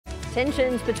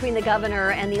Tensions between the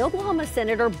governor and the Oklahoma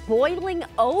senator boiling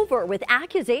over with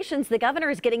accusations the governor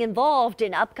is getting involved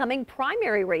in upcoming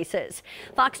primary races.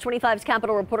 Fox 25's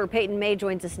Capitol reporter Peyton May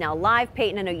joins us now live.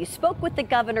 Peyton, I know you spoke with the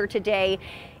governor today.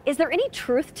 Is there any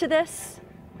truth to this?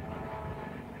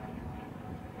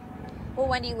 Well,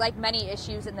 Wendy, like many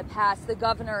issues in the past, the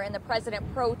governor and the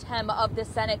president pro tem of the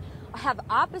Senate have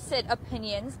opposite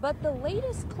opinions, but the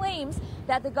latest claims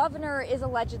that the governor is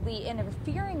allegedly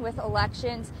interfering with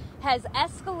elections has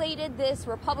escalated this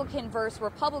Republican versus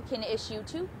Republican issue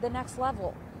to the next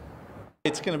level.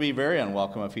 It's going to be very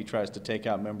unwelcome if he tries to take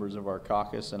out members of our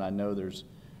caucus, and I know there's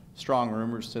strong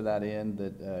rumors to that end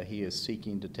that he is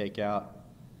seeking to take out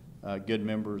good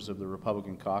members of the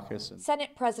Republican caucus. Senate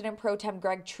President Pro Tem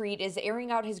Greg Treat is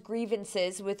airing out his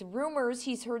grievances with rumors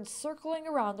he's heard circling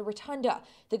around the rotunda.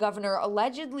 The governor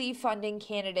allegedly funding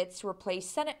candidates to replace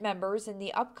Senate members in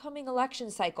the upcoming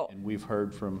election cycle. And we've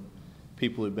heard from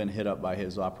people who've been hit up by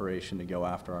his operation to go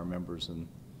after our members, and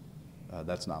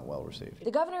that's not well received.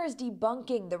 The governor is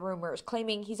debunking the rumors,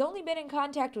 claiming he's only been in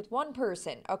contact with one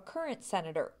person, a current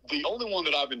senator. The only one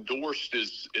that I've endorsed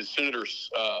is Senator,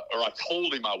 or I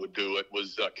told him I would do it,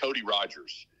 was Cody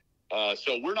Rogers.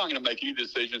 So we're not going to make any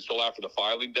decisions until after the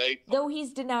filing date. Though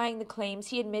he's denying the claims,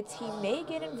 he admits he may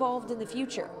get involved in the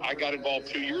future. I got involved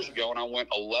 2 years ago, and I went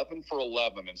 11 for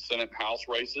 11 in Senate and House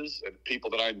races and people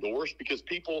that I endorsed, because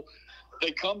people,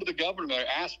 they come to the governor and they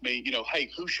ask me, you know, hey,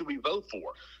 who should we vote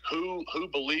for? Who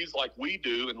believes like we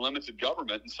do in limited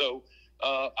government? And so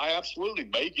I absolutely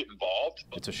may get involved.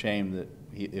 It's a shame that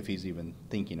if he's even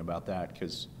thinking about that,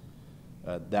 because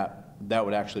that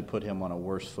would actually put him on a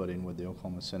worse footing with the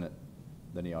Oklahoma Senate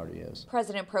than he already is.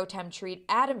 President Pro Tem Treat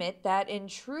adamant that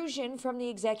intrusion from the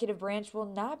executive branch will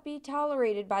not be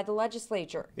tolerated by the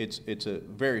legislature. It's a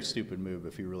very stupid move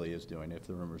if he really is doing it, if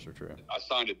the rumors are true. I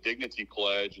signed a dignity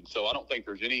pledge, and so I don't think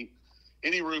there's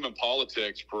any room in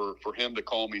politics for him to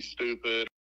call me stupid.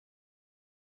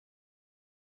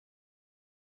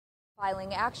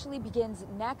 Filing actually begins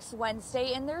next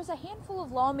Wednesday, and there's a handful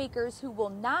of lawmakers who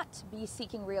will not be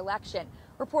seeking re-election.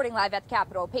 Reporting live at the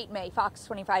Capitol, Peyton May, Fox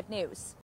 25 News.